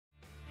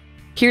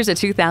Here's a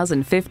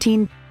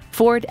 2015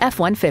 Ford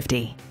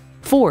F-150.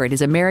 Ford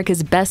is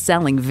America's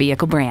best-selling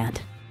vehicle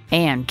brand.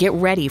 And get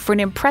ready for an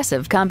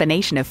impressive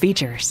combination of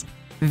features: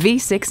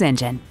 V6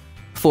 engine,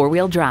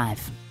 four-wheel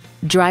drive,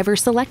 driver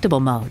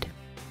selectable mode,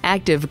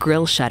 active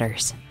grille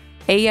shutters,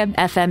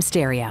 AM/FM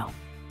stereo,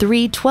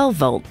 3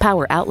 12-volt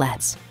power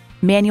outlets,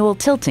 manual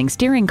tilting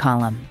steering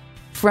column,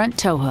 front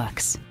tow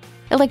hooks,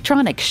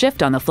 electronic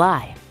shift on the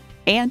fly,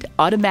 and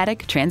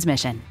automatic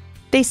transmission.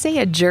 They say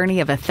a journey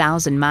of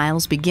 1,000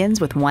 miles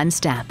begins with one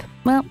step.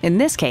 Well, in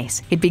this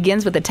case, it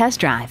begins with a test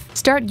drive.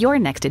 Start your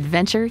next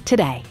adventure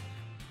today.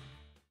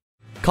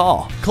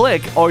 Call,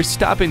 click, or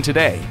stop in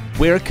today.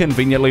 We're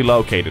conveniently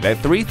located at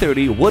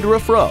 330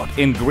 Woodruff Road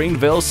in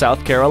Greenville,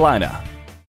 South Carolina.